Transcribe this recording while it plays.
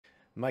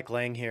Mike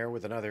Lang here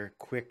with another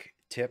quick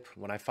tip.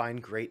 When I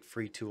find great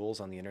free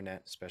tools on the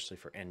internet, especially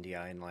for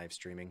NDI and live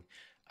streaming,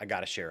 I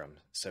gotta share them.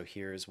 So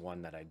here's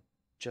one that I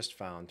just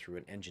found through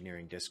an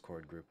engineering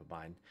Discord group of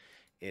mine.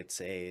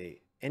 It's a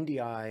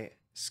NDI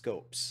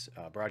Scopes,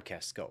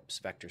 broadcast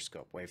scopes,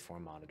 Vectorscope,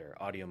 waveform monitor,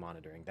 audio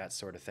monitoring, that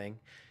sort of thing.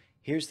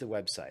 Here's the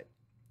website.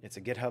 It's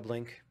a GitHub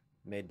link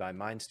made by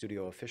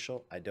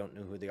MindStudioOffical. I don't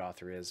know who the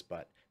author is,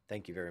 but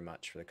thank you very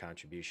much for the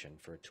contribution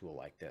for a tool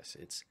like this.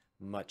 It's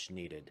much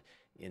needed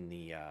in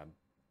the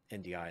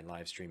NDI and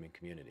live streaming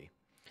community.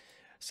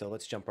 So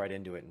let's jump right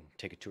into it and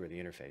take a tour of the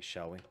interface,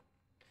 shall we?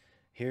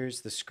 Here's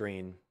the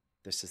screen.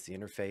 This is the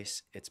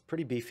interface. It's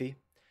pretty beefy.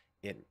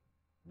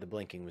 The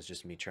blinking was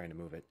just me trying to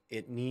move it.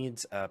 It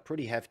needs a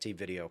pretty hefty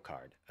video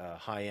card. A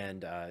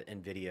high-end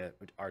NVIDIA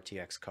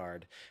RTX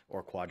card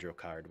or Quadro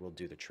card will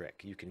do the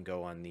trick. You can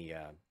go on the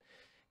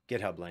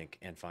GitHub link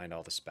and find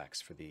all the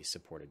specs for the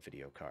supported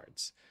video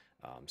cards.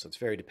 So it's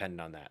very dependent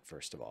on that,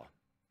 first of all.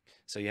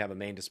 So you have a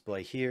main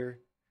display here,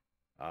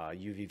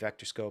 UV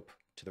Vectorscope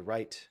to the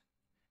right,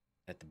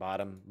 at the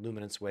bottom,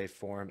 luminance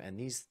waveform, and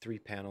these three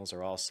panels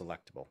are all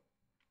selectable.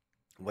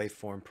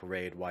 Waveform,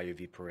 parade,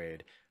 YUV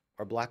parade,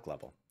 or black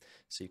level.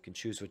 So you can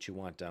choose what you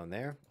want down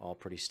there, all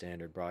pretty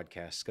standard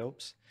broadcast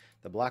scopes.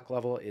 The black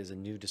level is a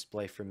new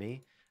display for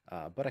me,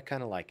 but I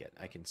kind of like it.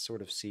 I can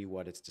sort of see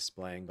what it's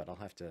displaying, but I'll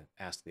have to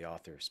ask the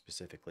author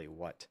specifically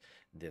what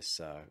this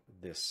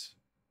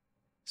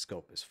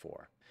scope is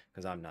for,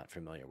 because I'm not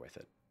familiar with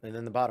it. And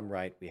then the bottom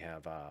right, we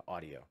have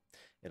audio.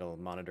 It'll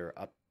monitor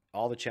up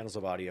all the channels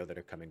of audio that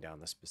are coming down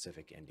the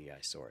specific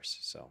NDI source.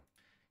 So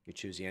you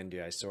choose the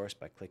NDI source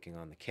by clicking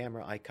on the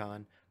camera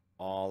icon.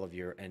 All of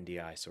your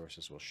NDI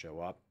sources will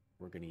show up.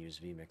 We're going to use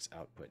vMix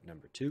output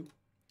number 2,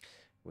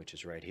 which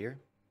is right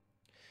here.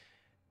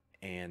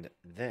 And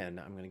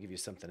then I'm going to give you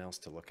something else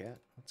to look at.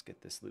 Let's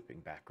get this looping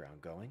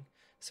background going.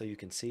 So you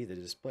can see the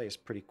display is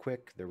pretty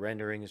quick. The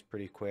rendering is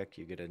pretty quick.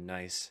 You get a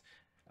nice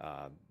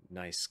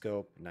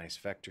scope, nice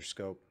vector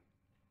scope.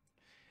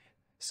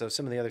 So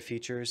some of the other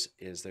features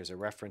is there's a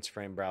reference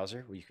frame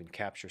browser where you can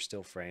capture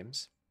still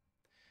frames.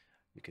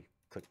 You can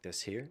click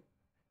this here,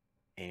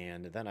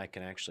 and then I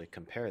can actually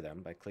compare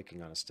them by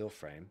clicking on a still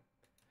frame.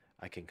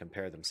 I can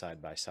compare them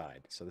side by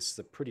side. So this is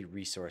a pretty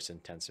resource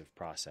intensive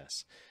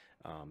process,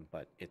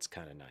 but it's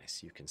kind of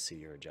nice. You can see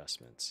your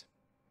adjustments.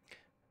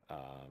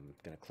 I'm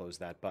going to close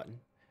that button.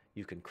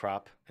 You can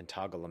crop and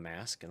toggle a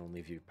mask and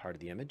only view part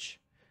of the image,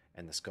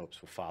 and the scopes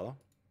will follow.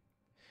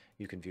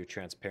 You can view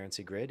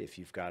transparency grid if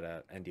you've got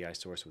an NDI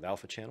source with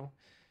alpha channel.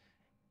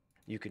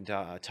 You can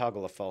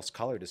toggle a false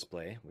color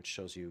display, which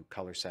shows you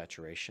color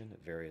saturation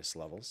at various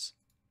levels.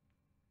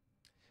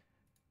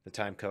 The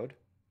time code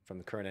from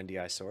the current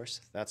NDI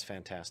source, that's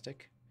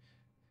fantastic.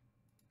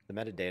 The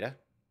metadata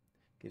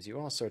gives you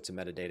all sorts of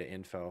metadata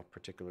info,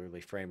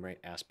 particularly frame rate,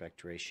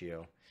 aspect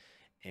ratio,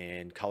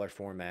 and color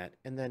format,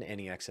 and then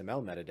any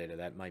XML metadata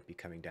that might be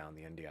coming down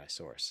the NDI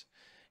source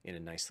in a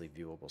nicely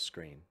viewable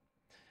screen.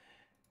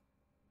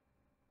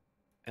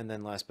 And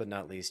then last but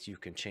not least, you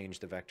can change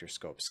the vector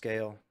scope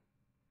scale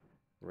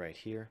right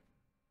here.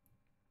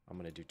 I'm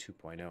going to do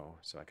 2.0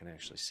 so I can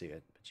actually see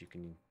it, but you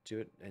can do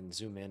it and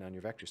zoom in on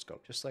your vector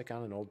scope, just like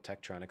on an old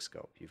Tektronix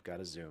scope. You've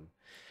got a zoom.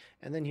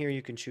 And then here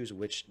you can choose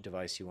which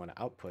device you want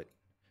to output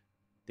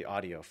the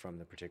audio from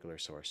the particular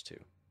source to.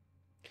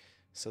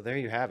 So there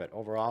you have it.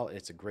 Overall,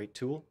 it's a great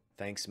tool.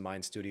 Thanks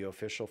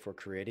MindStudioOffical for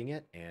creating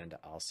it, and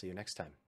I'll see you next time.